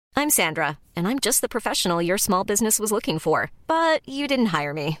I'm Sandra, and I'm just the professional your small business was looking for. But you didn't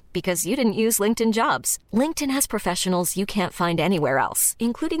hire me because you didn't use LinkedIn Jobs. LinkedIn has professionals you can't find anywhere else,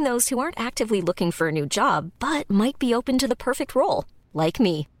 including those who aren't actively looking for a new job, but might be open to the perfect role, like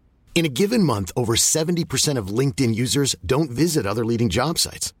me. In a given month, over 70% of LinkedIn users don't visit other leading job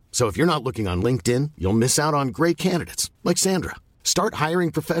sites. So if you're not looking on LinkedIn, you'll miss out on great candidates like Sandra. Start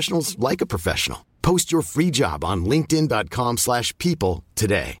hiring professionals like a professional. Post your free job on linkedin.com/people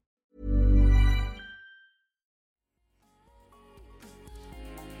today.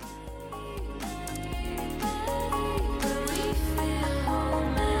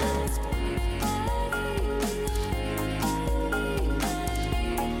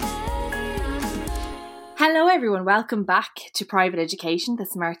 Hello everyone, welcome back to Private Education, the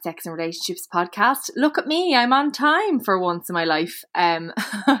Smart Sex and Relationships podcast. Look at me, I'm on time for once in my life. I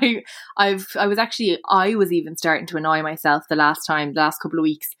was even starting to annoy myself the last couple of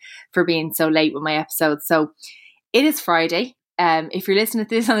weeks for being so late with my episodes. So it is Friday. If you're listening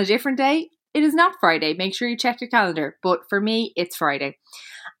to this on a different day, it is not Friday. Make sure you check your calendar. But for me, it's Friday.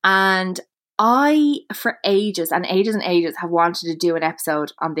 And I, for ages and ages and ages, have wanted to do an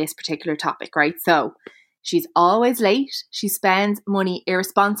episode on this particular topic, right? So she's always late, she spends money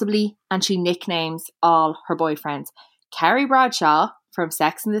irresponsibly, and she nicknames all her boyfriends. Carrie Bradshaw from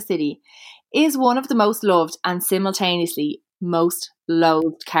Sex and the City is one of the most loved and simultaneously most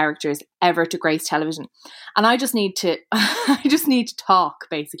loathed characters ever to grace television. And I just need to talk,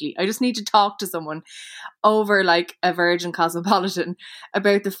 basically. I just need to talk to someone over like a Virgin Cosmopolitan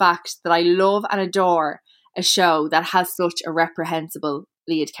about the fact that I love and adore a show that has such a reprehensible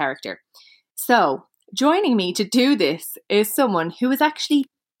lead character. So joining me to do this is someone who is actually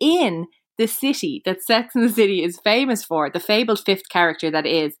in the city that Sex and the City is famous for, the fabled fifth character that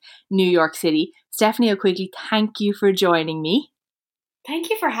is New York City. Stephanie O'Quigley, thank you for joining me. Thank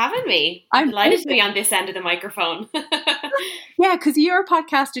you for having me. I'm delighted to be on this end of the microphone. Yeah, because you're a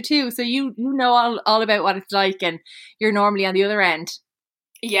podcaster too, so you know all about what it's like, and you're normally on the other end.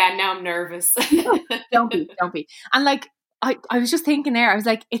 Yeah, now I'm nervous. Don't be. And like, I was just thinking there, I was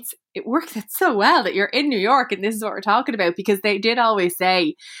like, it works out so well that you're in New York and this is what we're talking about, because they did always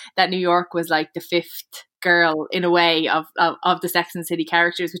say that New York was like the fifth girl in a way of the Sex and the City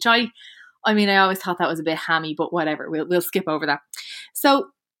characters, which I always thought that was a bit hammy, but whatever, we'll skip over that. So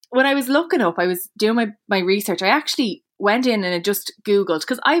when I was looking up, I was doing my research, I actually went in and I just Googled,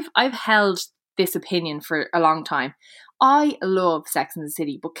 because I've held this opinion for a long time. I love Sex and the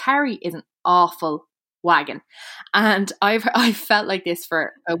City, but Carrie is an awful wagon. And I've felt like this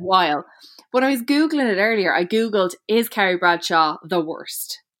for a while. When I was Googling it earlier, I Googled, is Carrie Bradshaw the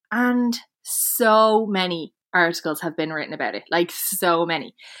worst? And so many articles have been written about it, like so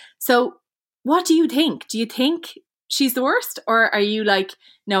many. So what do you think? Do you think she's the worst? Or are you like,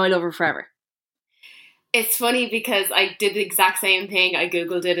 no, I love her forever? It's funny because I did the exact same thing. I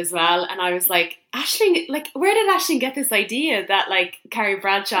Googled it as well. And I was like, Aisling, like, where did Aisling get this idea that like Carrie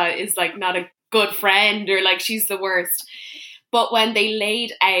Bradshaw is like not a good friend or like she's the worst? But when they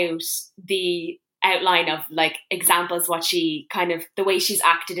laid out the outline of like examples, what she kind of, the way she's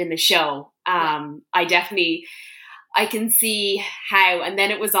acted in the show, I can see how, and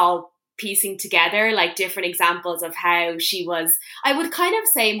then it was all piecing together like different examples of how she was, I would kind of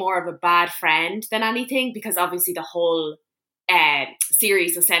say more of a bad friend than anything, because obviously the whole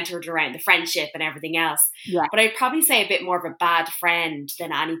series was centered around the friendship and everything else. Yeah. But I'd probably say a bit more of a bad friend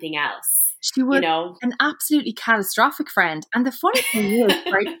than anything else. She was an absolutely catastrophic friend. And the funny thing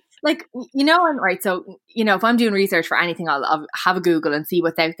is, right, like, so, if I'm doing research for anything, I'll have a Google and see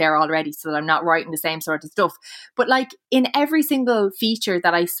what's out there already so that I'm not writing the same sort of stuff. But like in every single feature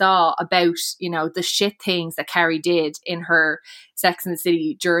that I saw about, the shit things that Carrie did in her Sex and the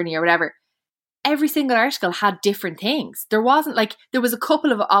City journey or whatever, every single article had different things. There wasn't like, there was a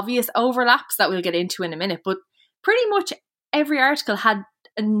couple of obvious overlaps that we'll get into in a minute, but pretty much every article had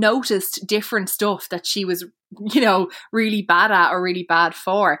noticed different stuff that she was, really bad at or really bad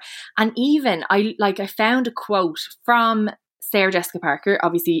for. And even I found a quote from Sarah Jessica Parker.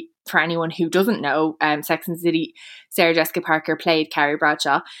 Obviously, for anyone who doesn't know, Sex and the City, Sarah Jessica Parker played Carrie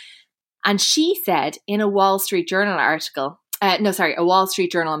Bradshaw. And she said in a Wall Street Journal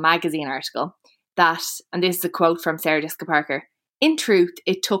magazine article that, and this is a quote from Sarah Jessica Parker, "In truth,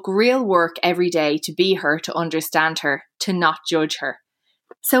 it took real work every day to be her, to understand her, to not judge her."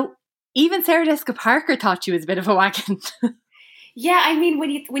 So even Sarah Jessica Parker thought she was a bit of a wagon. Yeah, I mean, when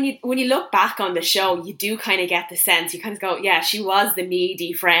you look back on the show, you do kind of get the sense, you kind of go, yeah, she was the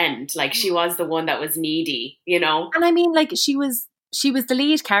needy friend. Like, she was the one that was needy, And I mean, like, she was the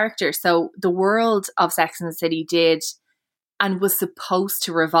lead character. So the world of Sex and the City did and was supposed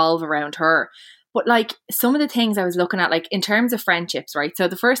to revolve around her. But like some of the things I was looking at, like in terms of friendships, right? So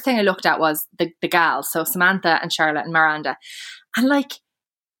the first thing I looked at was the gals, so Samantha and Charlotte and Miranda. And like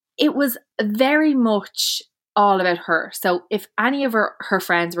it was very much all about her. So if any of her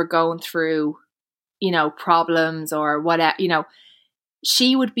friends were going through, you know, problems or whatever, you know,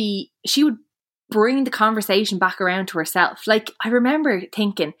 she would bring the conversation back around to herself. Like I remember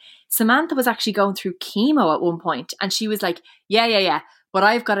thinking Samantha was actually going through chemo at one point and she was like, yeah. But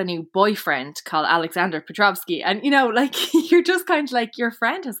I've got a new boyfriend called Alexander Petrovsky. And, you know, like, you're just kind of like, your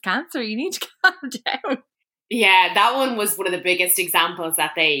friend has cancer. You need to calm down. Yeah, that one was one of the biggest examples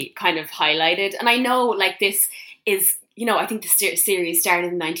that they kind of highlighted. And I know, like, this is, you know, I think the series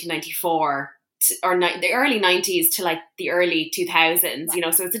started in 1994 the early 90s to, like, the early 2000s, you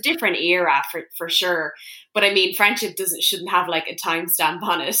know, so it's a different era for sure. But, I mean, friendship shouldn't have, like, a timestamp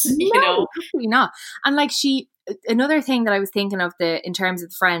on it, you know? Absolutely not. And, like, another thing that I was thinking of in terms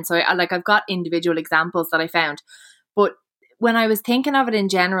of the friends, so I've got individual examples that I found, but when I was thinking of it in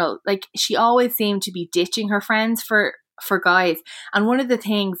general, like she always seemed to be ditching her friends for guys. And one of the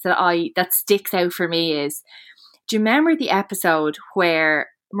things that sticks out for me is, do you remember the episode where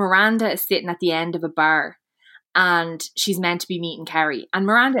Miranda is sitting at the end of a bar and she's meant to be meeting Carrie, and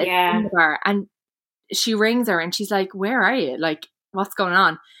Miranda is in the bar and she rings her and she's like, where are you? Like, what's going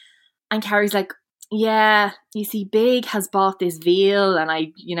on? And Carrie's like, yeah, you see, Big has bought this veal and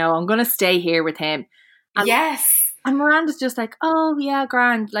I'm going to stay here with him. And, yes. And Miranda's just like, oh yeah,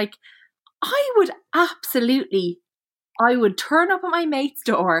 grand. Like I would turn up at my mate's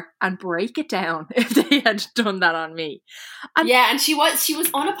door and break it down if they had done that on me. And and she was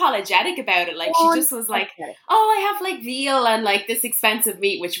unapologetic about it. Like she just was like, oh, I have like veal and like this expensive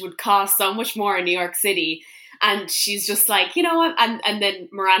meat, which would cost so much more in New York City. And she's just like, you know what? And then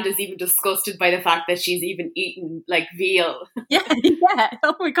Miranda's even disgusted by the fact that she's even eaten like veal. Yeah.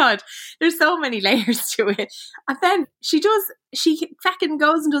 Oh my God. There's so many layers to it. And then she fucking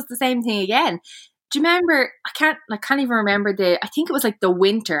goes and does the same thing again. Do you remember? I can't even remember I think it was like the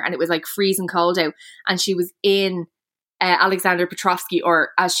winter and it was like freezing cold out. And she was in Alexander Petrovsky,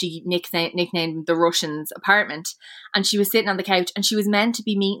 or as she nicknamed the Russians' apartment, and she was sitting on the couch and she was meant to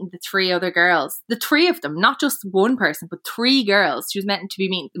be meeting the three other girls, the three of them, not just one person, but three girls. She was meant to be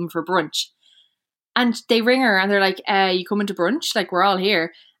meeting them for brunch, and they ring her and they're like, you coming to brunch? Like, we're all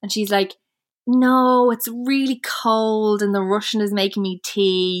here. And she's like, no, it's really cold and the Russian is making me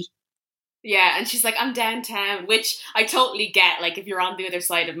tea. Yeah, and she's like, I'm downtown, which I totally get. Like, if you're on the other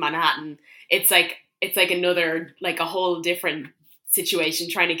side of Manhattan, it's like another, like a whole different situation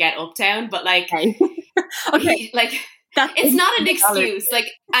trying to get uptown. But like, okay, like it's not an excuse. Like,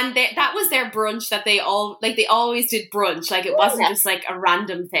 and that was their brunch that they always did brunch. Like, it wasn't just like a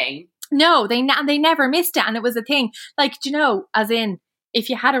random thing. No, they never missed it, and it was a thing. Like, do you know, as in, if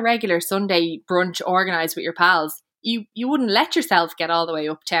you had a regular Sunday brunch organised with your pals, you wouldn't let yourself get all the way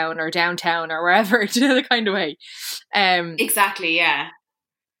uptown or downtown or wherever, to the kind of way. Exactly, yeah.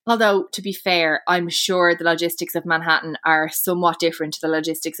 Although, to be fair, I'm sure the logistics of Manhattan are somewhat different to the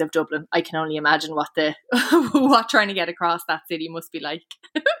logistics of Dublin. I can only imagine what what trying to get across that city must be like.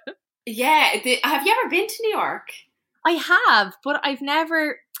 Yeah. Have you ever been to New York? I have, but I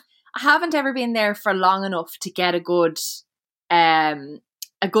haven't ever been there for long enough to get a good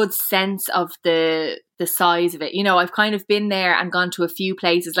sense of the size of it. You know, I've kind of been there and gone to a few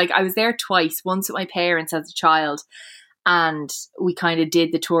places. Like, I was there twice, once with my parents as a child, and we kind of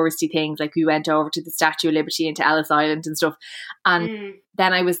did the touristy things. Like, we went over to the Statue of Liberty and to Ellis Island and stuff. And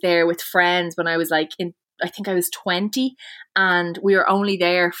then I was there with friends when I was like I think I was 20, and we were only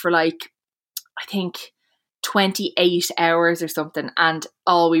there for like, I think 28 hours or something. And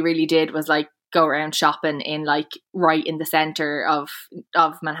all we really did was like go around shopping in like right in the center of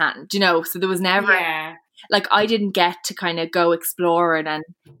Manhattan, do you know? So there was never like, I didn't get to kind of go exploring and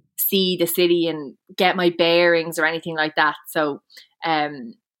see the city and get my bearings or anything like that. So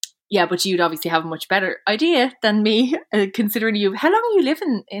but you'd obviously have a much better idea than me, considering how long are you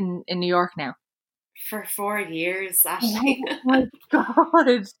living in New York now? For 4 years, actually. Oh my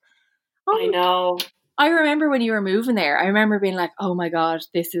God. I know. I remember when you were moving there, I remember being like, oh my God,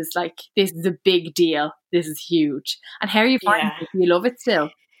 this is a big deal. This is huge. And how are you finding it? Do you love it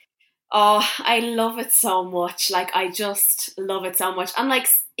still? Oh, I love it so much. Like, I just love it so much. And like,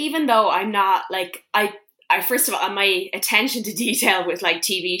 even though I'm not like, I first of all, my attention to detail with like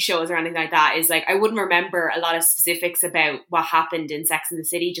TV shows or anything like that is like, I wouldn't remember a lot of specifics about what happened in Sex and the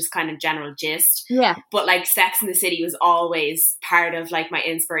City, just kind of general gist. Yeah. But like, Sex and the City was always part of like my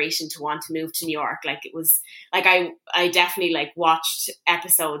inspiration to want to move to New York. Like, it was like, I definitely like watched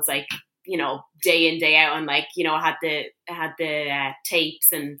episodes like day in, day out, and like, I had the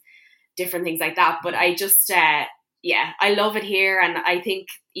tapes and different things like that. But I just, I love it here. And I think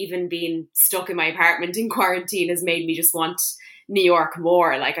even being stuck in my apartment in quarantine has made me just want New York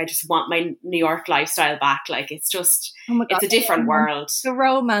more. Like, I just want my New York lifestyle back. Like, it's just, oh my God, it's a different world. The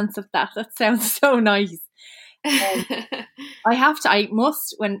romance of that sounds so nice. I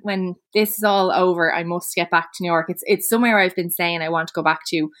must, when this is all over, I must get back to New York. It's somewhere I've been saying I want to go back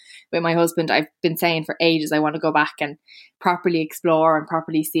to with my husband. I've been saying for ages I want to go back and properly explore and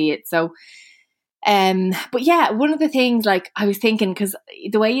properly see it. So, but yeah, one of the things, like, I was thinking, because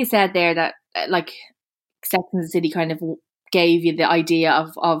the way you said there that like Sex and the City kind of gave you the idea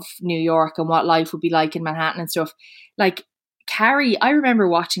of New York and what life would be like in Manhattan and stuff. Like, Carrie, I remember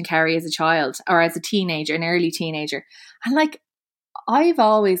watching Carrie as a child or as a teenager, an early teenager. And like, I've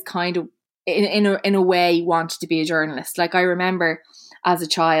always kind of, in a way, wanted to be a journalist. Like, I remember as a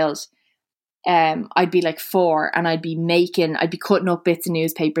child, I'd be like 4 and I'd be cutting up bits of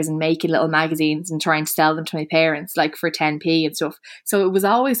newspapers and making little magazines and trying to sell them to my parents, like for 10p and stuff. So it was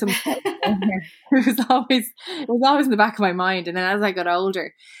always something. It was always in the back of my mind. And then as I got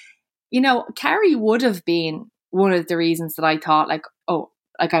older, Carrie would have been one of the reasons that I thought, like, oh,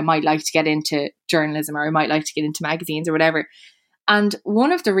 like I might like to get into journalism, or I might like to get into magazines or whatever. And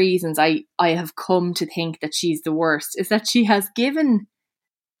one of the reasons I have come to think that she's the worst is that she has given,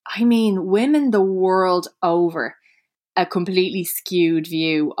 women the world over a completely skewed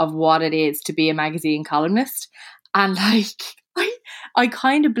view of what it is to be a magazine columnist. And like, I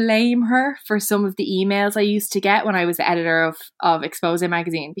kind of blame her for some of the emails I used to get when I was the editor of Expose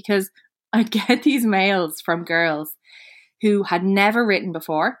magazine, because I'd get these mails from girls who had never written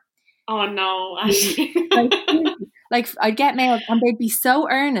before. Oh no. Like I'd get mails and they'd be so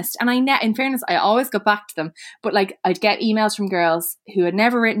earnest. And in fairness, I always got back to them. But like, I'd get emails from girls who had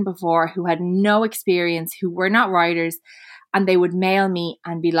never written before, who had no experience, who were not writers. And they would mail me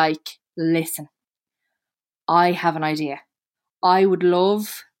and be like, listen, I have an idea. I would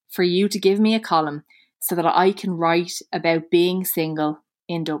love for you to give me a column so that I can write about being single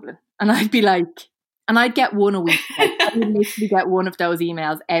in Dublin. And I'd be like, and I'd get one a week. Like, I would literally get one of those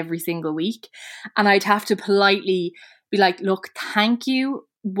emails every single week. And I'd have to politely be like, look, thank you.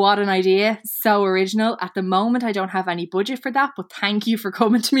 What an idea. So original. At the moment, I don't have any budget for that, but thank you for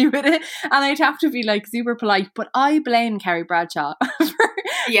coming to me with it. And I'd have to be like super polite. But I blame Carrie Bradshaw.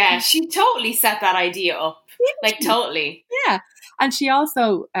 Yeah, she totally set that idea up. Like, totally. Yeah. And she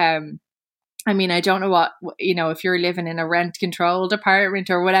also, I don't know what, if you're living in a rent controlled apartment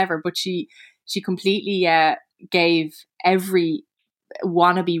or whatever, but she completely gave every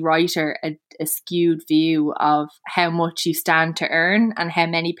wannabe writer a skewed view of how much you stand to earn and how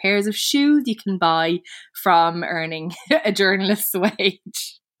many pairs of shoes you can buy from earning a journalist's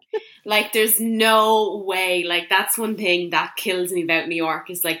wage. Like, there's no way. Like, that's one thing that kills me about New York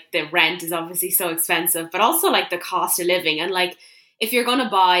is like the rent is obviously so expensive, but also like the cost of living. And like, if you're going to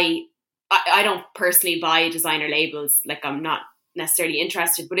buy, I don't personally buy designer labels. Like, I'm not necessarily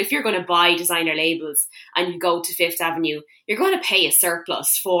interested, but if you're going to buy designer labels and you go to Fifth Avenue, you're going to pay a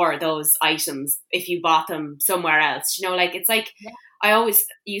surplus for those items if you bought them somewhere else. Like, it's like, yeah. I always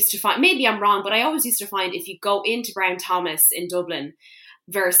used to find, maybe I'm wrong, but I always used to find if you go into Brown Thomas in Dublin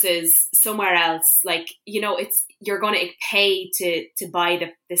versus somewhere else, like, it's, you're going to pay to buy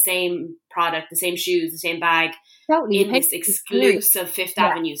the same product, the same shoes, the same bag in this exclusive Fifth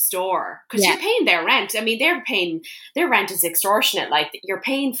Avenue store, because you're paying their rent. I mean, their rent is extortionate. Like, you're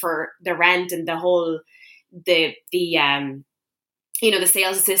paying for the rent and the whole the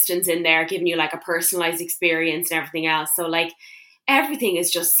sales assistants in there giving you like a personalized experience and everything else. So like, everything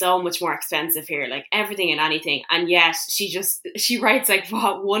is just so much more expensive here, like everything and anything. And yet she writes like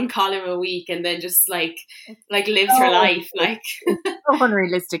one column a week and then just like lives her life. Like, so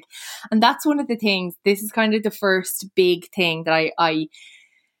unrealistic. And that's one of the things, this is kind of the first big thing that I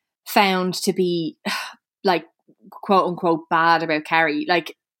found to be like quote unquote bad about Carrie.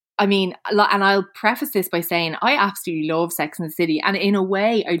 Like, I mean, and I'll preface this by saying I absolutely love Sex and the City, and in a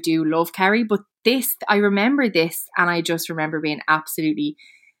way I do love Carrie, but this, I remember this and I just remember being absolutely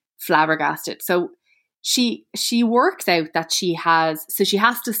flabbergasted. So she works out that she has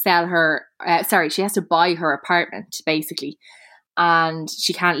to sell her, she has to buy her apartment basically, and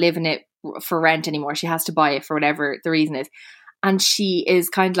she can't live in it for rent anymore. She has to buy it for whatever the reason is. And she is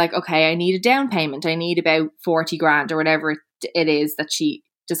kind of like, okay, I need a down payment. I need about 40 grand or whatever it is that she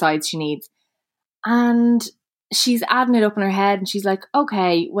decides she needs. And she's adding it up in her head and she's like,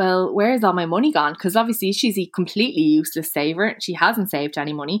 okay, well, where's all my money gone? Because obviously she's a completely useless saver. She hasn't saved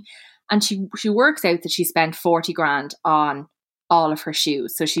any money. And she works out that she spent 40 grand on all of her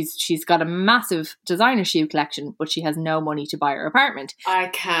shoes. So she's got a massive designer shoe collection, but she has no money to buy her apartment. I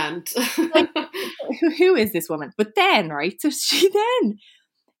can't. Like, who is this woman? But then, right, so she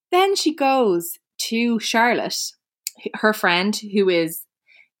then she goes to Charlotte, her friend, who is,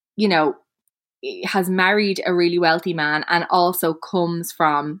 you know, has married a really wealthy man and also comes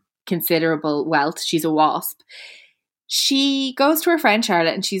from considerable wealth. She's a WASP. She goes to her friend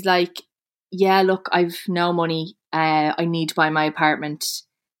Charlotte and she's like, yeah, look, I've no money. I need to buy my apartment.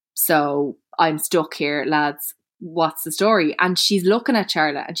 So I'm stuck here, lads. What's the story? And she's looking at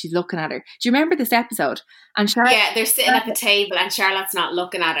Charlotte and she's looking at her. Do you remember this episode? And Charlotte, yeah, they're sitting at the table and Charlotte's not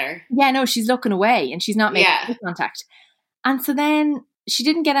looking at her. Yeah, no, she's looking away and she's not making eye contact. And so then she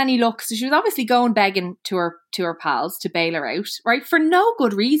didn't get any luck. So she was obviously going begging to her pals to bail her out, right? For no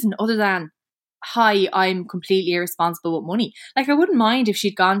good reason other than, hi, I'm completely irresponsible with money. Like, I wouldn't mind if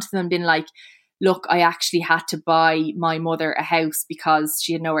she'd gone to them and been like, look, I actually had to buy my mother a house because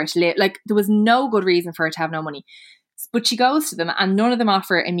she had nowhere to live. Like, there was no good reason for her to have no money. But she goes to them and none of them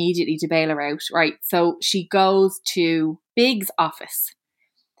offer immediately to bail her out, right? So she goes to Big's office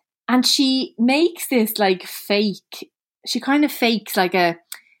and she makes this like fake, she kind of fakes like I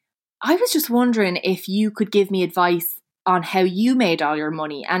was just wondering if you could give me advice on how you made all your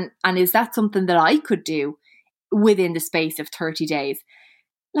money. And is that something that I could do within the space of 30 days?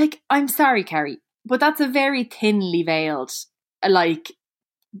 Like, I'm sorry, Kerry, but that's a very thinly veiled, like,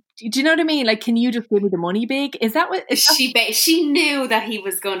 do you know what I mean? Like, can you just give me the money, Big? Is that what... She knew that he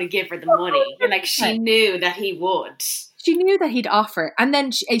was going to give her the money. Like, she knew that he would. She knew that he'd offer. And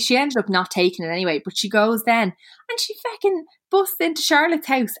then she ended up not taking it anyway. But she goes then and she fucking busts into Charlotte's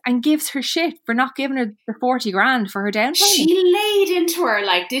house and gives her shit for not giving her the 40 grand for her down payment. She laid into her,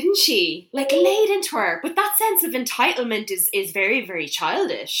 like, didn't she? Like, laid into her. But that sense of entitlement is very, very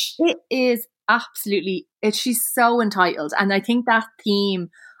childish. It is absolutely... She's so entitled. And I think that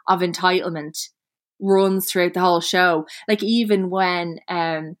theme of entitlement runs throughout the whole show. Like, even when... do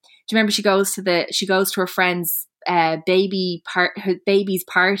you remember she goes to her friend's her baby's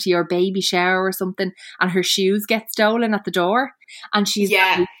party or baby shower or something, and her shoes get stolen at the door, and she's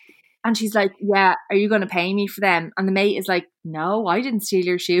like, yeah, are you going to pay me for them? And the mate is like, no, I didn't steal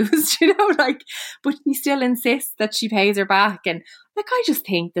your shoes. You know, like, but she still insists that she pays her back. And like, I just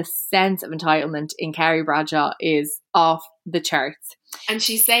think the sense of entitlement in Carrie Bradshaw is off the charts. And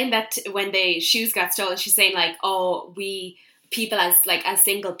she's saying that when the shoes got stolen, she's saying like, oh, people as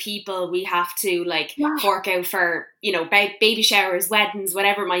single people, we have to like fork out for, you know, baby showers, weddings,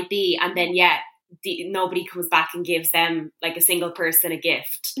 whatever it might be. And then, nobody comes back and gives them like a single person a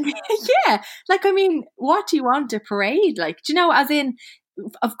gift. Yeah. Like, I mean, what do you want, a parade? Like, do you know, as in,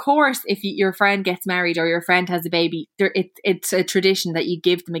 of course, if your friend gets married or your friend has a baby, it's a tradition that you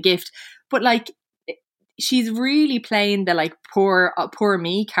give them a gift. But like, she's really playing the like poor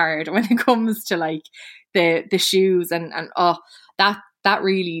me card when it comes to like the shoes and that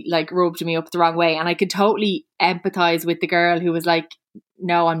really like rubbed me up the wrong way. And I could totally empathize with the girl who was like,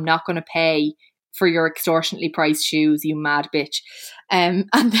 no, I'm not going to pay for your extortionately priced shoes, you mad bitch. And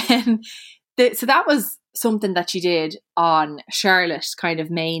then so that was something that she did on Charlotte, kind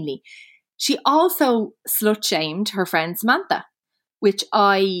of mainly. She also slut shamed her friend Samantha, which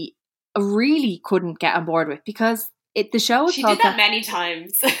I really couldn't get on board with, because the show she did that many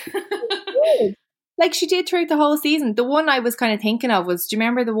times. Like, she did throughout the whole season. The one I was kind of thinking of was, do you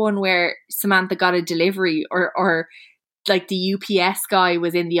remember the one where Samantha got a delivery or like the UPS guy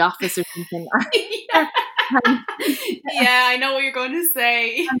was in the office or something? Yeah, I know what you're going to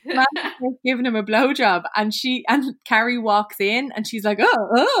say. Samantha was giving him a blowjob and Carrie walks in and she's like,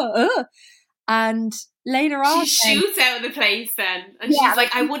 and later on she shoots out of the place then, and she's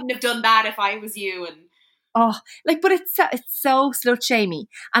like, I wouldn't have done that if I was you. And but it's so slut shamey.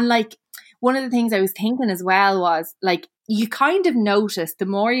 And like, one of the things I was thinking as well was like, you kind of notice the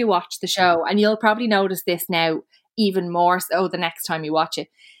more you watch the show, and you'll probably notice this now even more so the next time you watch it,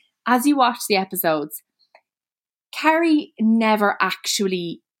 as you watch the episodes, Carrie never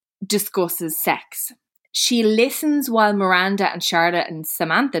actually discusses sex. She listens while Miranda and Charlotte and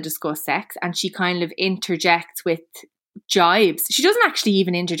Samantha discuss sex, and she kind of interjects with jibes. She doesn't actually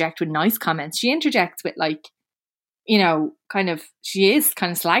even interject with nice comments. She interjects with like, you know, she is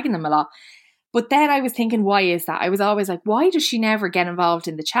kind of slagging them a lot. But then I was thinking, why is that? I was always like, why does she never get involved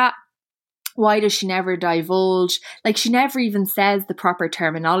in the chat? Why does she never divulge? Like, she never even says the proper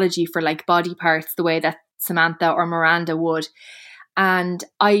terminology for like body parts the way that Samantha or Miranda would. And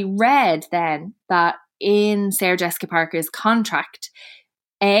I read then that in Sarah Jessica Parker's contract,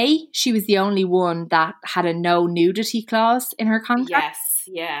 she was the only one that had a no nudity clause in her contract. Yes,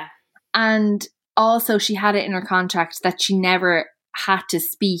 yeah. And also she had it in her contract that she never had to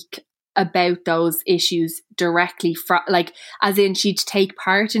speak about those issues directly like, as in she'd take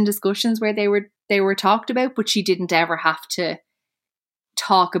part in discussions where they were talked about, but she didn't ever have to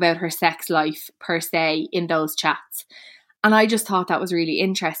talk about her sex life per se in those chats. And I just thought that was really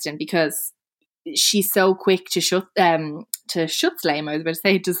interesting, because she's so quick to shut shame, I was about to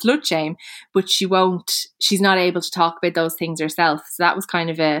say, to slut shame, but she's not able to talk about those things herself. So that was kind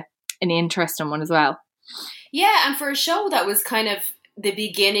of an interesting one as well. Yeah, and for a show that was kind of the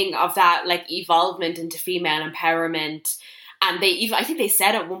beginning of that, like, evolvement into female empowerment. And I think they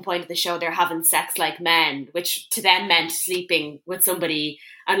said at one point of the show they're having sex like men, which to them meant sleeping with somebody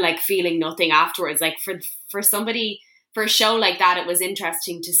and like feeling nothing afterwards. Like for a show like that, it was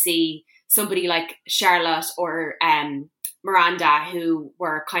interesting to see somebody like Charlotte or Miranda, who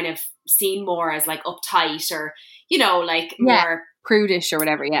were kind of seen more as like uptight or, you know, like more prudish or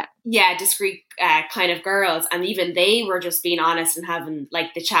whatever. Yeah, discreet kind of girls. And even they were just being honest and having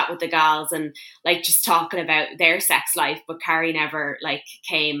like the chat with the gals and like just talking about their sex life. But Carrie never like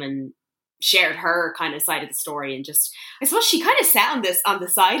came and shared her kind of side of the story, and just, I suppose she kind of sat on the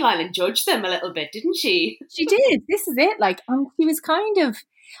sideline and judged them a little bit, didn't she? She did. This is it. Like, she was kind of,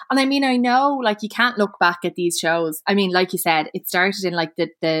 and I mean, I know like you can't look back at these shows. I mean, like you said, it started in like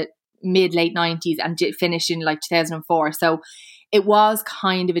the mid-late 90s and finished in like 2004. So it was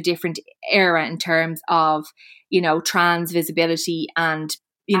kind of a different era in terms of, you know, trans visibility and,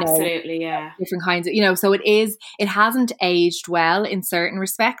 you know, absolutely, yeah, different kinds of, you know, so it hasn't aged well in certain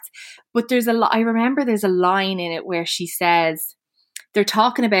respects. But I remember there's a line in it where she says, they're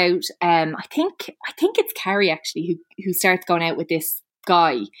talking about, I think it's Carrie actually who starts going out with this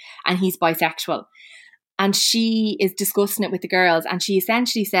guy, and he's bisexual, and she is discussing it with the girls, and she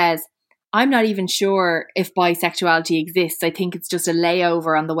essentially says, I'm not even sure if bisexuality exists. I think it's just a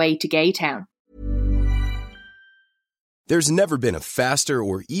layover on the way to Gay Town. There's never been a faster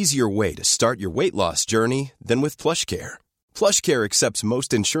or easier way to start your weight loss journey than with PlushCare. PlushCare accepts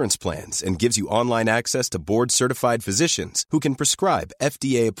most insurance plans and gives you online access to board-certified physicians who can prescribe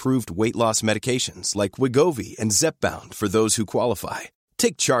FDA-approved weight loss medications like Wegovy and Zepbound for those who qualify.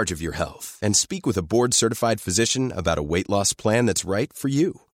 Take charge of your health and speak with a board-certified physician about a weight loss plan that's right for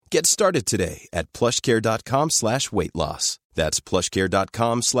you. Get started today at plushcare.com/weightloss. That's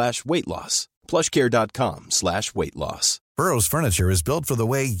plushcare.com/weightloss. plushcare.com/weightloss. Burrow's furniture is built for the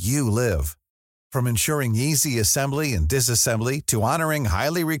way you live. From ensuring easy assembly and disassembly to honoring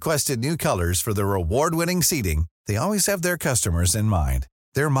highly requested new colors for their award-winning seating, they always have their customers in mind.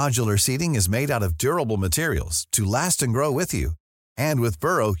 Their modular seating is made out of durable materials to last and grow with you. And with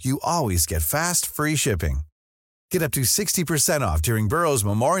Burrow, you always get fast, free shipping. Get up to 60% off during Burrow's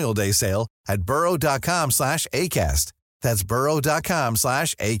Memorial Day sale at burrow.com/ACAST. That's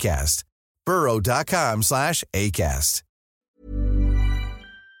burrow.com/ACAST. burrow.com/ACAST.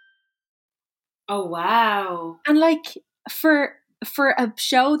 Oh, wow. And like for a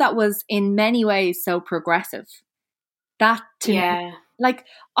show that was in many ways so progressive, that to me, like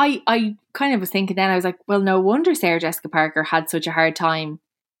I kind of was thinking then, I was like, well, no wonder Sarah Jessica Parker had such a hard time,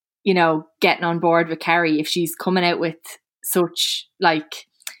 you know, getting on board with Carrie if she's coming out with such like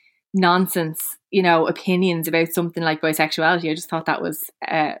nonsense, you know, opinions about something like bisexuality. I just thought that was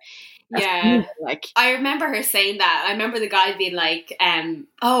like, I remember her saying that. I remember the guy being like,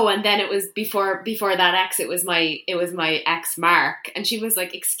 oh, and then it was before that ex, it was my ex Mark, and she was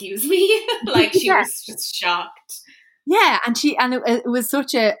like, excuse me, like she was just shocked. Yeah, and it was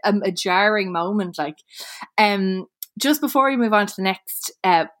such a jarring moment. Like, just before we move on to the next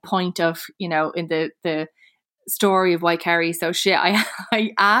point of, you know, in the story of why Carrie is so shit, I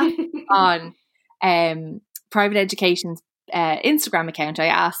asked on Private Education's Instagram account, I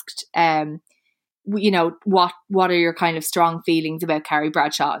asked, you know, what are your kind of strong feelings about Carrie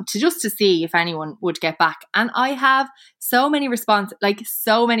Bradshaw, to see if anyone would get back. And I have so many responses. They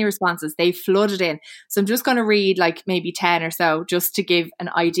flooded in. So I'm just going to read like maybe 10 or so just to give an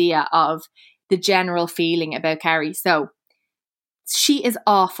idea of the general feeling about Carrie. So, she is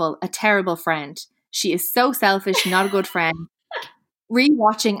awful, a terrible friend. She is so selfish, not a good friend.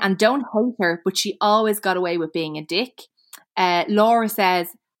 Rewatching, and don't hate her, but she always got away with being a dick. Laura says,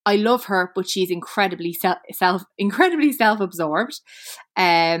 I love her, but she's incredibly self-absorbed.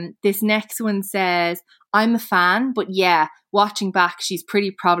 This next one says, I'm a fan, but yeah, watching back, she's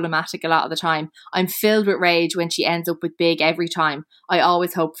pretty problematic a lot of the time. I'm filled with rage when she ends up with Big every time. I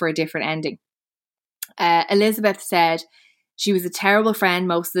always hope for a different ending. Elizabeth said, she was a terrible friend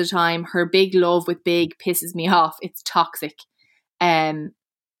most of the time. Her big love with Big pisses me off. It's toxic.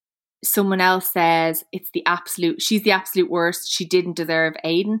 someone else says she's the absolute worst. She didn't deserve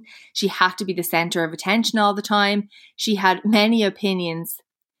Aidan. She had to be the center of attention all the time. She had many opinions.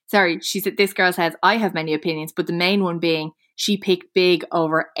 Sorry, this girl says, I have many opinions, but the main one being she picked Big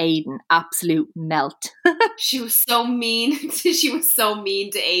over Aidan. Absolute melt. She was so mean. She was so mean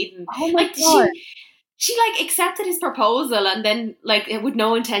to Aidan. Oh my God. She like accepted his proposal and then like with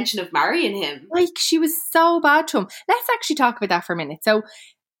no intention of marrying him. Like she was so bad to him. Let's actually talk about that for a minute. So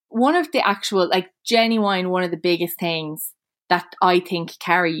one of the actual, like genuine, one of the biggest things that I think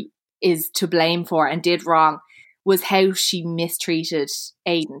Carrie is to blame for and did wrong was how she mistreated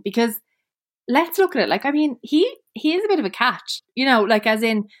Aidan. Because let's look at it. Like, I mean, he is a bit of a catch, you know, like as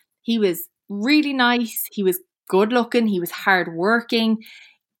in he was really nice. He was good looking. He was hardworking.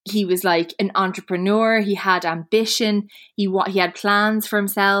 He was like an entrepreneur. He had ambition. He had plans for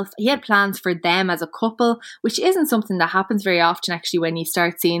himself. He had plans for them as a couple, which isn't something that happens very often actually when you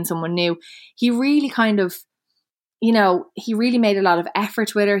start seeing someone new. He really kind of, you know, he really made a lot of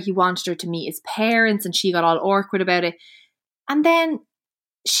effort with her. He wanted her to meet his parents and she got all awkward about it. And then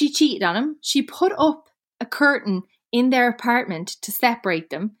she cheated on him. She put up a curtain in their apartment to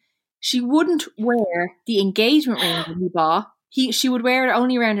separate them. She wouldn't wear the engagement ring that he bought. She would wear it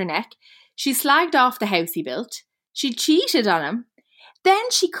only around her neck. She slagged off the house he built. She cheated on him.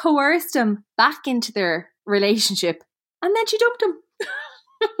 Then she coerced him back into their relationship. And then she dumped him.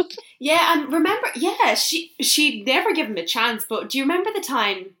 Yeah, and remember, she never gave him a chance. But do you remember the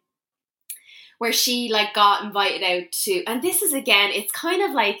time where she like got invited out to, and this is again, it's kind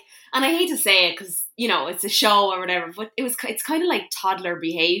of like, and I hate to say it because, you know, it's a show or whatever, but it's kind of like toddler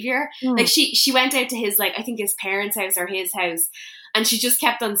behavior. Like she went out to his, like, I think his parents' house or his house, and she just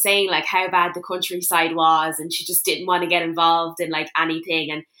kept on saying like how bad the countryside was, and she just didn't want to get involved in like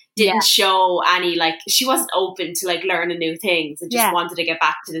anything and didn't show any, like, she wasn't open to like learning new things and just wanted to get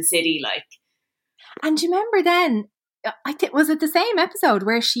back to the city, like. And do you remember then, was it the same episode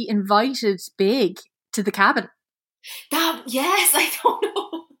where she invited Big to the cabin? Yes, I don't know.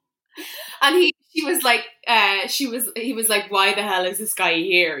 And he was like, he was like, why the hell is this guy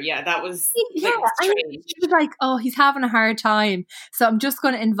here? Yeah, that was like, strange. She was like, oh, he's having a hard time, so I'm just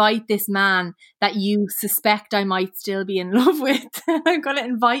going to invite this man that you suspect I might still be in love with. I'm going to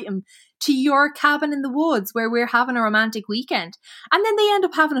invite him to your cabin in the woods where we're having a romantic weekend. And then they end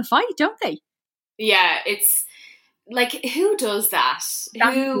up having a fight, don't they? Yeah, it's like, who does that?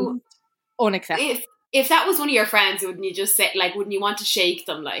 Who? Unacceptable. If that was one of your friends, wouldn't you just say, like, wouldn't you want to shake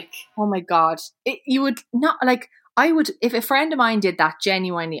them, like? Oh my God. You would not, like, I would, if a friend of mine did that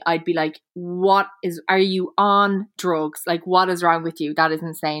genuinely, I'd be like, are you on drugs? Like, what is wrong with you? That is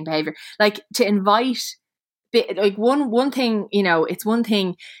insane behavior. Like, to invite, like, one thing, you know, it's one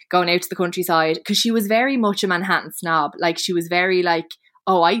thing going out to the countryside, because she was very much a Manhattan snob. Like, she was very like,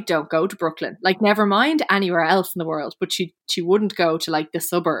 oh, I don't go to Brooklyn. Like, never mind anywhere else in the world, but she wouldn't go to like the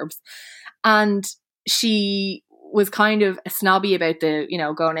suburbs. And she was kind of snobby about the, you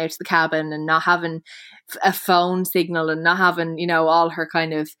know, going out to the cabin and not having a phone signal and not having, you know, all her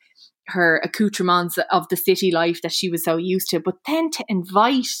kind of her accoutrements of the city life that she was so used to. But then to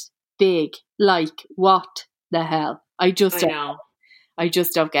invite Big, like, what the hell? I just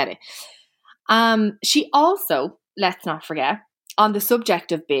don't get it. She also, let's not forget, on the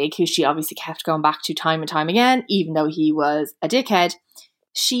subject of Big, who she obviously kept going back to time and time again, even though he was a dickhead,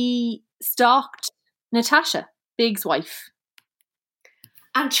 she stalked Natasha, Big's wife,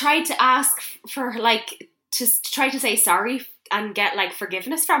 and tried to ask for, like, to try to say sorry and get like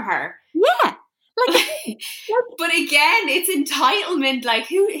forgiveness from her. Yeah, like, but again, it's entitlement. Like,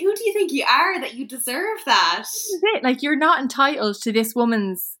 who do you think you are that you deserve that? This is it. Like, you're not entitled to this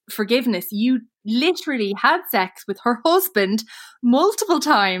woman's forgiveness. You literally had sex with her husband multiple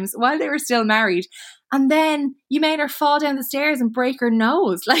times while they were still married. And then you made her fall down the stairs and break her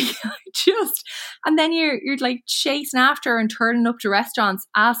nose. Like, and then you're like chasing after her and turning up to restaurants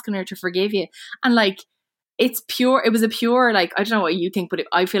asking her to forgive you. And like, it was a pure, like, I don't know what you think, but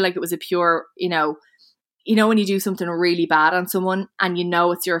I feel like it was a pure, you know, when you do something really bad on someone and you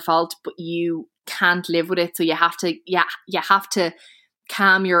know it's your fault, but you can't live with it. So you have to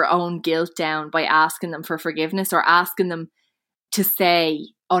calm your own guilt down by asking them for forgiveness or asking them to say,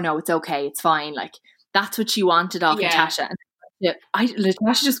 oh no, it's okay, it's fine. Like, that's what she wanted off Natasha. And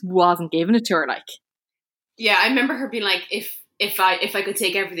Natasha just wasn't giving it to her. Like, yeah, I remember her being like, if I could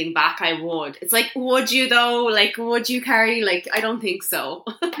take everything back, I would. It's like, would you though? Like, would you, Carrie? Like, I don't think so.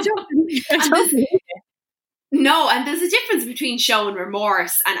 I don't think No, and there's a difference between showing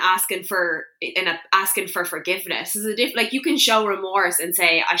remorse and asking for forgiveness. There's like, you can show remorse and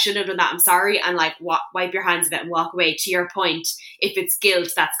say, I shouldn't have done that, I'm sorry, and like wipe your hands of it and walk away. To your point, if it's guilt,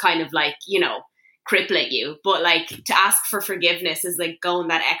 that's kind of like, crippling you. But like, to ask for forgiveness is like going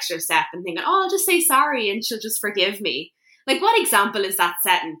that extra step and thinking, oh, I'll just say sorry and she'll just forgive me. Like, what example is that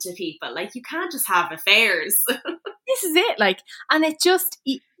setting to people? Like, you can't just have affairs. This is it. Like, and it just,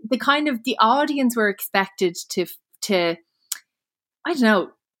 the audience were expected to I don't know,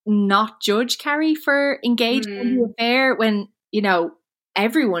 not judge Carrie for engaging in the affair when,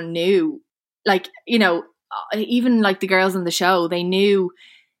 everyone knew, like, even like the girls on the show, they knew.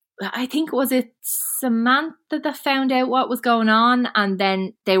 I think, was it Samantha that found out what was going on, and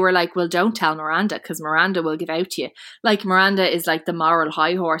then they were like, well, don't tell Miranda because Miranda will give out to you. Like, Miranda is like the moral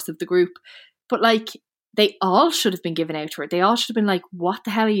high horse of the group, but like, they all should have been given out to her. They all should have been like, what the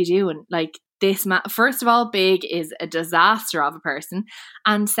hell are you doing? Like, this man, first of all, Big is a disaster of a person,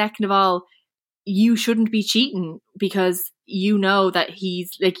 and second of all, you shouldn't be cheating because you know that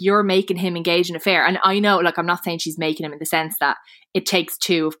he's like, you're making him engage in an affair. And I know, like, I'm not saying she's making him in the sense that it takes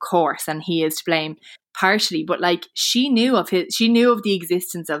two, of course, and he is to blame partially, but like, she knew of the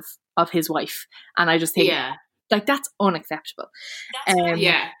existence of his wife, and I just think, like, that's unacceptable.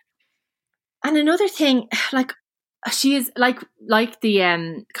 Yeah. And another thing, like, she is like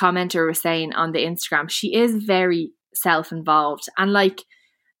the commenter was saying on the Instagram, she is very self-involved, and like,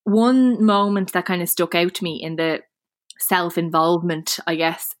 one moment that kind of stuck out to me in the self-involvement, I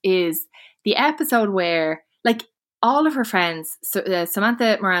guess, is the episode where, like, all of her friends,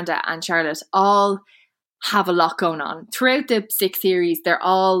 Samantha, Miranda and Charlotte, all have a lot going on. Throughout the 6 series, they're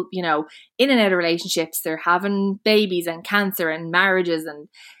all, in and out of relationships. They're having babies and cancer and marriages and,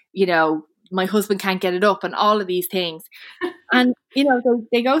 my husband can't get it up and all of these things. And,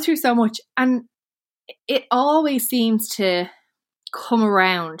 they go through so much, and it always seems to come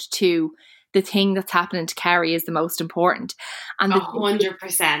around to the thing that's happening to Carrie is the most important. And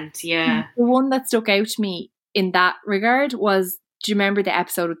 100%, yeah. The one that stuck out to me in that regard was, do you remember the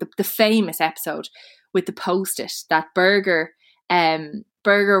episode, the famous episode with the post-it that Berger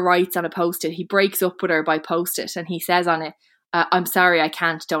writes on a post-it? He breaks up with her by post-it, and he says on it, I'm sorry, I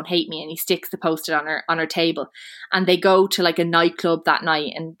can't, don't hate me. And he sticks the post-it on her table, and they go to like a nightclub that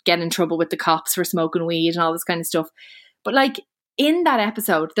night and get in trouble with the cops for smoking weed and all this kind of stuff. But like, in that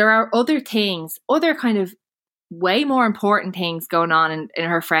episode, there are other things, other kind of way more important things going on in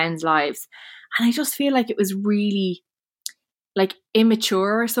her friends' lives. And I just feel like it was really like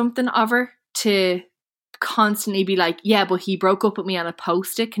immature or something of her to constantly be like, yeah, but he broke up with me on a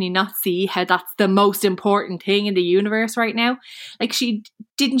post-it. Can you not see how that's the most important thing in the universe right now? Like, she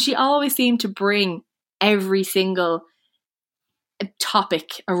always seem to bring every single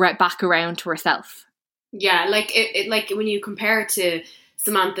topic back around to herself. Yeah, like it like when you compare it to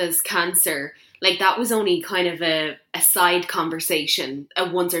Samantha's cancer, like, that was only kind of a side conversation,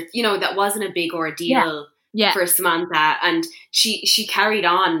 that wasn't a big ordeal for Samantha, and she carried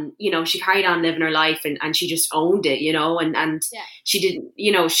on, living her life, and she just owned it, and she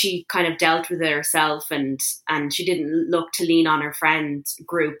didn't, she kind of dealt with it herself, and she didn't look to lean on her friend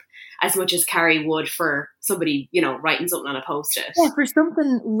group as much as Carrie would for somebody, writing something on a post-it. Yeah, for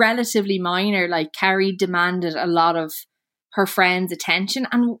something relatively minor, like, Carrie demanded a lot of her friends' attention,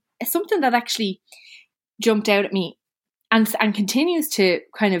 and it's something that actually jumped out at me and continues to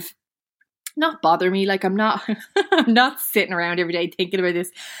kind of not bother me. Like, I'm not sitting around every day thinking about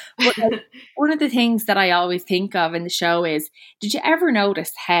this. But like, one of the things that I always think of in the show is, did you ever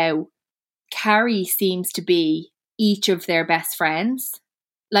notice how Carrie seems to be each of their best friends?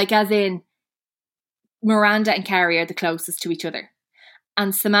 Like, as in, Miranda and Carrie are the closest to each other,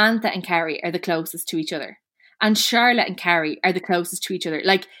 and Samantha and Carrie are the closest to each other, and Charlotte and Carrie are the closest to each other.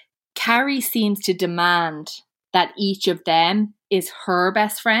 Like, Carrie seems to demand that each of them is her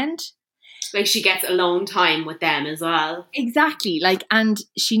best friend. Like, she gets alone time with them as well. Exactly. Like, and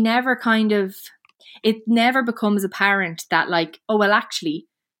she never it never becomes apparent that, like, oh, well, actually,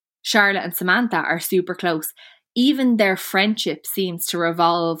 Charlotte and Samantha are super close. Even their friendship seems to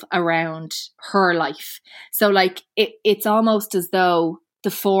revolve around her life. So, like, it's almost as though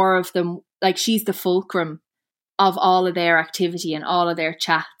the four of them, like, she's the fulcrum of all of their activity and all of their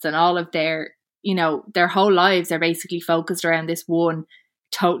chats and all of their, their whole lives are basically focused around this one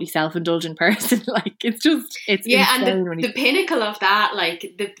totally self-indulgent person. Like, it's and the pinnacle of that,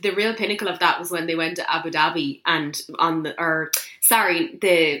 like, the real pinnacle of that was when they went to Abu Dhabi and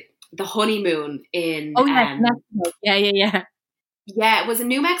the honeymoon in Mexico. Yeah, was it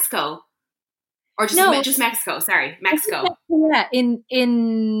New Mexico? Or just Mexico, sorry. Mexico. Yeah,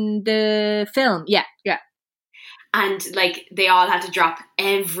 in the film. Yeah. and like they all had to drop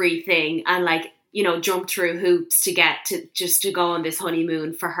everything and like, you know, jump through hoops to get to just to go on this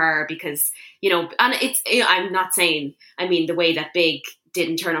honeymoon for her because, you know, and it's, I'm not saying, I mean, the way that Big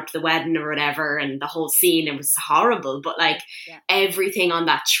didn't turn up to the wedding or whatever and the whole scene, it was horrible, but like everything on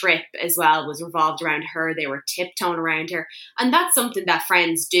that trip as well was revolved around her. They were tiptoeing around her, and that's something that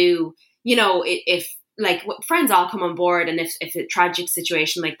Friends do, you know, if like friends all come on board and if a tragic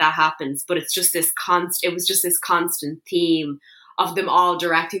situation like that happens, but it's just this it was just this constant theme of them all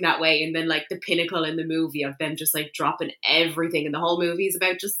directing that way, and then like the pinnacle in the movie of them just like dropping everything, and the whole movie is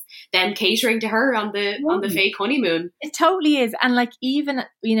about just them catering to her on the fake honeymoon. It totally is. And like, even,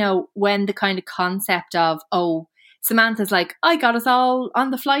 you know, when the kind of concept of, oh, Samantha's like, I got us all on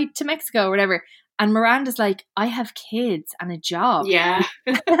the flight to Mexico or whatever, and Miranda's like, I have kids and a job. Yeah.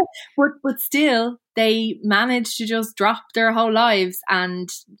 but still, they manage to just drop their whole lives and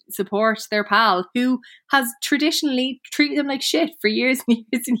support their pal, who has traditionally treated them like shit for years and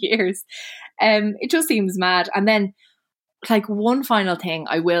years and years. It just seems mad. And then, like, one final thing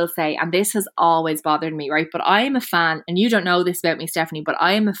I will say, and this has always bothered me, right? But I am a fan, and you don't know this about me, Stephanie, but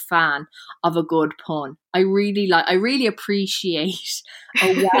I am a fan of a good pun. I really appreciate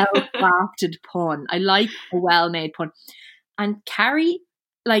a well-crafted pun. I like a well-made pun. And Carrie,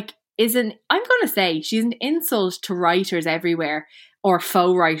 like, I'm going to say she's an insult to writers everywhere, or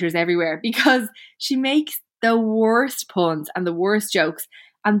faux writers everywhere, because she makes the worst puns and the worst jokes.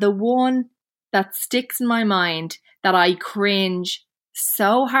 And the one that sticks in my mind that I cringe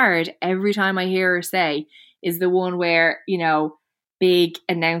so hard every time I hear her say is the one where, you know, Big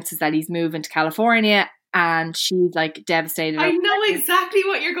announces that he's moving to California and she's like devastated. I know exactly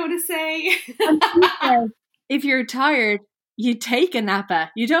what you're going to say. Says, if you're tired, you take a Napa.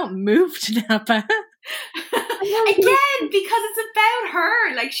 You don't move to Napa. Again, because it's about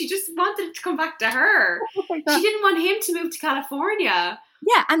her. Like, she just wanted it to come back to her. She didn't want him to move to California.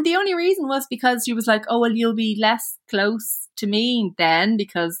 Yeah, and the only reason was because she was like, oh, well, you'll be less close to me then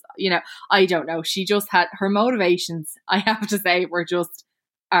because, you know, I don't know. She just had her motivations, I have to say, were just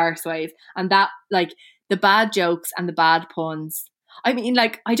arseways. And that, like, the bad jokes and the bad puns. I mean,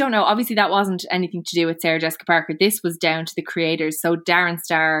 like, I don't know. Obviously, that wasn't anything to do with Sarah Jessica Parker. This was down to the creators. So Darren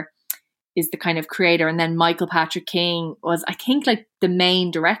Star is the kind of creator, and then Michael Patrick King was, I think, like the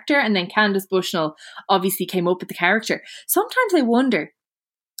main director, and then Candace Bushnell obviously came up with the character. Sometimes I wonder,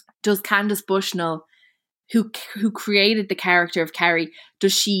 does Candace Bushnell, who created the character of Carrie,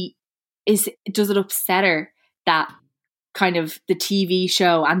 does it upset her that kind of the TV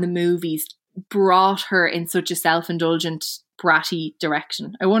show and the movies brought her in such a self-indulgent, bratty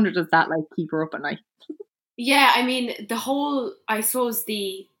direction? I wonder, does that like keep her up at night? Yeah, I mean, the whole, I suppose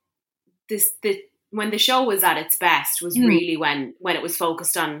when the show was at its best was really when it was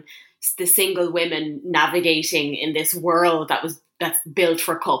focused on the single women navigating in this world that's built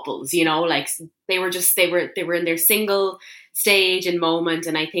for couples, you know, like they were in their single stage and moment.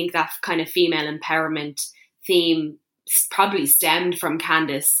 And I think that kind of female empowerment theme probably stemmed from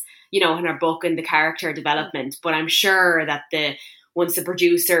Candace, you know, in her book and the character development. But I'm sure that once the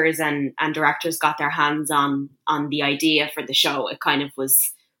producers and directors got their hands on the idea for the show, it kind of was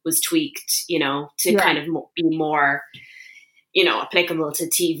tweaked, you know, to kind of be more, you know, applicable to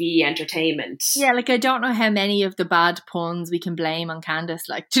TV entertainment. Yeah, like I don't know how many of the bad puns we can blame on Candace.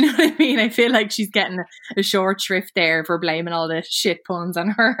 Like, do you know what I mean? I feel like she's getting a short shrift there for blaming all the shit puns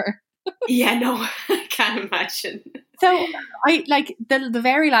on her. Yeah, no, I can't imagine. So I like the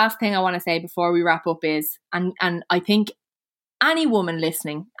very last thing I want to say before we wrap up is, and I think any woman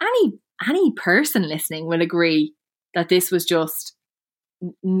listening, any person listening will agree that this was just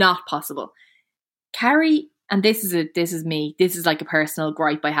not possible. Carrie, and this is me, this is like a personal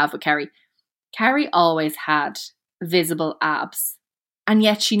gripe I have with Carrie. Carrie always had visible abs, and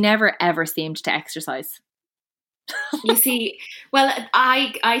yet she never ever seemed to exercise. You see, well,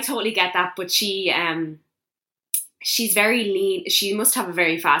 I totally get that, but she's very lean. She must have a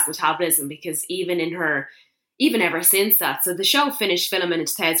very fast metabolism, because even ever since that, so the show finished filming in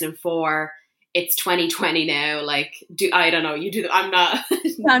 2004. It's 2020 now. Like, I don't know. I'm not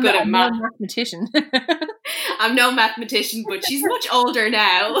good at math. I'm no mathematician. I'm no mathematician, but she's much older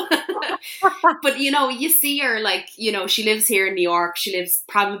now. But, you know, you see her, like, you know, she lives here in New York. She lives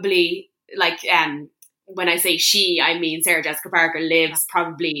probably, like, when I say she, I mean Sarah Jessica Parker lives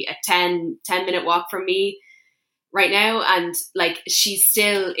probably a 10-minute walk from me right now. And, like, she's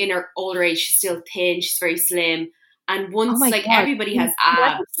still, in her older age, she's still thin. She's very slim. And once, like, God, everybody has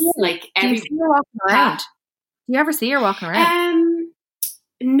abs, like, do you see her walking around? Do you ever see her walking around?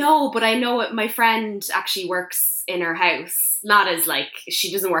 No, but I know my friend actually works in her house. Not as, like,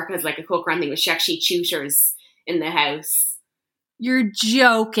 she doesn't work as, like, a cook or anything, but she actually tutors in the house. You're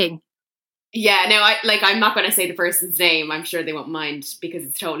joking. Yeah, no, I'm not going to say the person's name. I'm sure they won't mind because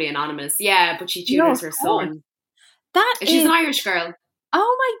it's totally anonymous. Yeah, but she tutors her son. She's an Irish girl.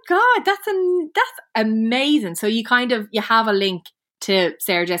 Oh my God, that's amazing. So you have a link to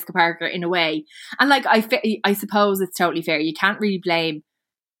Sarah Jessica Parker in a way. And like, I suppose it's totally fair. You can't really blame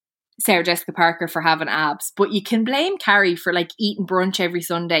Sarah Jessica Parker for having abs, but you can blame Carrie for like eating brunch every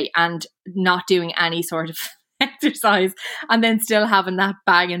Sunday and not doing any sort of exercise, and then still having that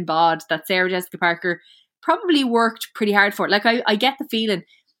bang and bod that Sarah Jessica Parker probably worked pretty hard for. Like, I get the feeling,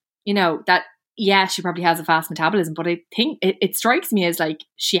 that yeah, she probably has a fast metabolism, but I think it strikes me as like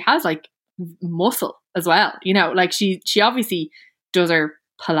she has like muscle as well. Like she obviously does her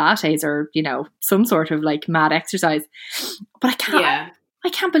Pilates or some sort of like mad exercise. But I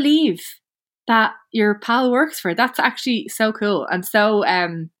can't believe that your pal works for it. That's actually so cool and so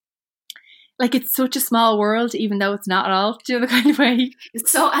like it's such a small world, even though it's not at all, the kind of way.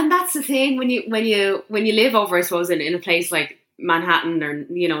 So, and that's the thing when you live over, I suppose, in a place like Manhattan or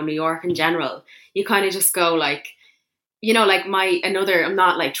New York in general, you kind of just go like, like I'm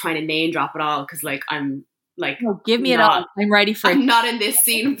not like trying to name drop at all because like I'm like, no, give me it all. I'm ready for it. I'm not in this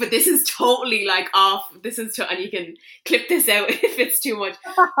scene, but this is totally like off. And you can clip this out if it's too much.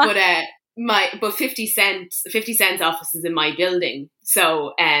 But 50 Cent's office is in my building,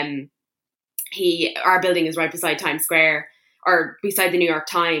 so our building is right beside Times Square or beside the New York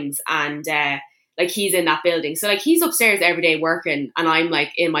Times, and like he's in that building. So like he's upstairs every day working and I'm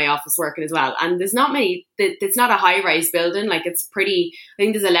like in my office working as well. And there's not many, it's not a high rise building. Like it's pretty, I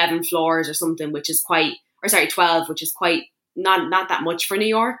think there's 11 floors or something, which is quite, 12, which is quite not that much for New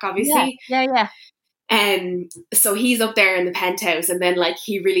York, obviously. Yeah. So he's up there in the penthouse, and then like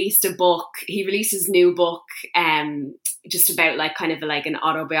he released his new book, just about like kind of like an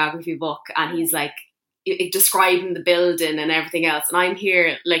autobiography book, and he's like describing the building and everything else, and I'm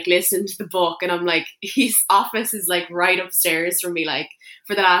here like listening to the book, and I'm like, his office is like right upstairs from me, like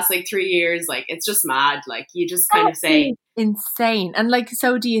for the last like 3 years. Like it's just mad. Like you just kind of say insane. And like,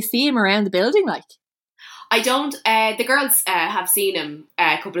 so do you see him around the building? Like, I don't. The girls have seen him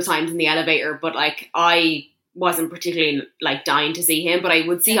a couple of times in the elevator, but like I wasn't particularly like dying to see him. But I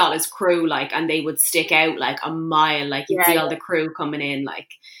would see all his crew, like, and they would stick out like a mile. Like you'd see all the crew coming in, like.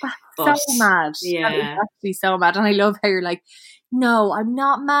 So mad. Yeah, that is actually so mad. And I love how you're like, no, I'm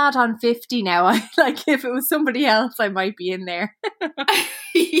not mad on 50 now. I like, if it was somebody else, I might be in there.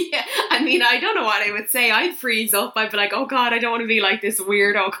 Yeah, I mean, I don't know what I would say. I'd freeze up. I'd be like, oh God, I don't want to be like this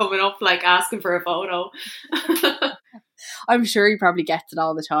weirdo coming up, like asking for a photo. I'm sure he probably gets it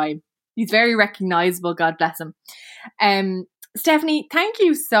all the time. He's very recognizable. God bless him. Stephanie, thank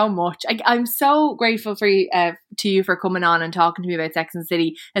you so much. I'm so grateful for you, to you for coming on and talking to me about Sex and the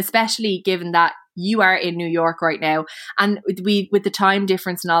City, especially given that you are in New York right now, and with the time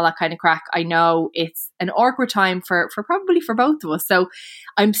difference and all that kind of crack, I know it's an awkward time for probably for both of us. So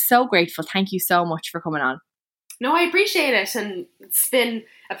I'm so grateful. Thank you so much for coming on. No, I appreciate it, and it's been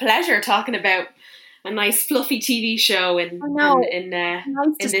a pleasure talking about a nice fluffy TV show in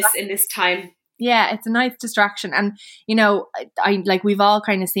this time. Yeah, it's a nice distraction. And, I like, we've all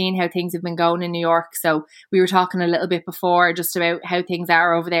kind of seen how things have been going in New York. So we were talking a little bit before just about how things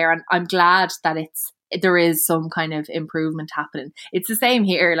are over there. And I'm glad that there is some kind of improvement happening. It's the same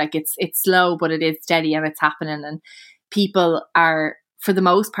here. Like it's slow, but it is steady and it's happening. And people are, for the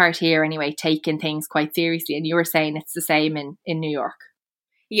most part here anyway, taking things quite seriously. And you were saying it's the same in New York.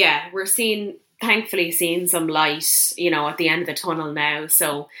 Yeah, we're thankfully seeing some light, at the end of the tunnel now.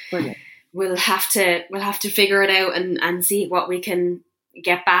 So brilliant. We'll have to figure it out and see what we can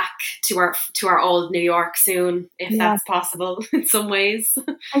get back to our old New York soon, if that's possible in some ways.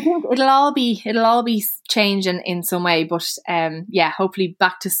 I think it'll all be changing in some way, but hopefully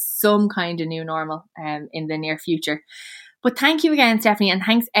back to some kind of new normal in the near future. But thank you again, Stephanie, and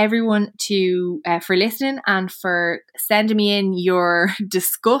thanks everyone for listening and for sending me in your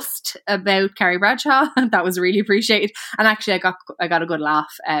disgust about Carrie Bradshaw. That was really appreciated. And actually, I got a good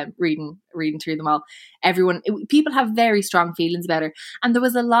laugh reading through them all. People have very strong feelings about her, and there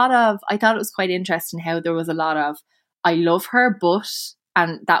was a lot of. I thought it was quite interesting how there was a lot of I love her, but,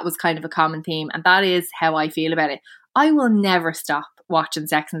 and that was kind of a common theme, and that is how I feel about it. I will never stop watching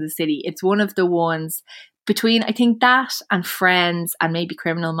Sex and the City. It's one of the ones. Between, I think, that and Friends and maybe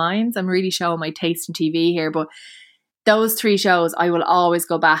Criminal Minds. I'm really showing my taste in TV here, but those 3 shows I will always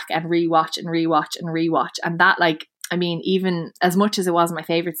go back and rewatch and rewatch and rewatch. And that, like, I mean, even as much as it wasn't my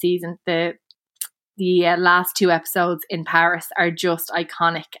favourite season, the last 2 episodes in Paris are just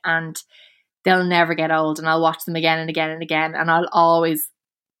iconic and they'll never get old. And I'll watch them again and again and again. And I'll always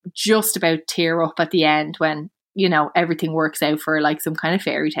just about tear up at the end when you know, everything works out for like some kind of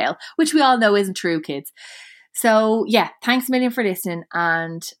fairy tale, which we all know isn't true, kids. So yeah, thanks a million for listening,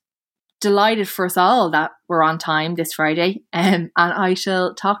 and delighted for us all that we're on time this Friday. And I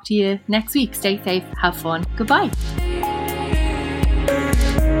shall talk to you next week. Stay safe, have fun. Goodbye.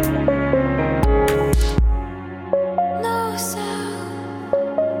 No sound,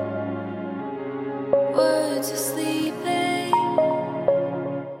 words are sleeping.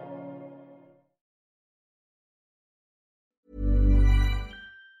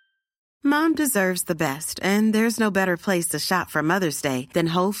 Mom deserves the best, and there's no better place to shop for Mother's Day than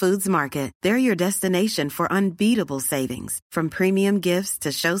Whole Foods Market. They're your destination for unbeatable savings, from premium gifts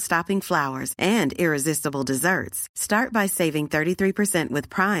to show-stopping flowers and irresistible desserts. Start by saving 33% with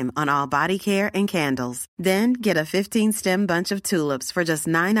Prime on all body care and candles. Then get a 15-stem bunch of tulips for just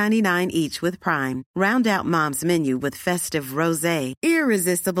 $9.99 each with Prime. Round out Mom's menu with festive rosé,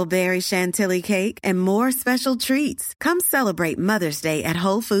 irresistible berry chantilly cake, and more special treats. Come celebrate Mother's Day at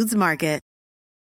Whole Foods Market.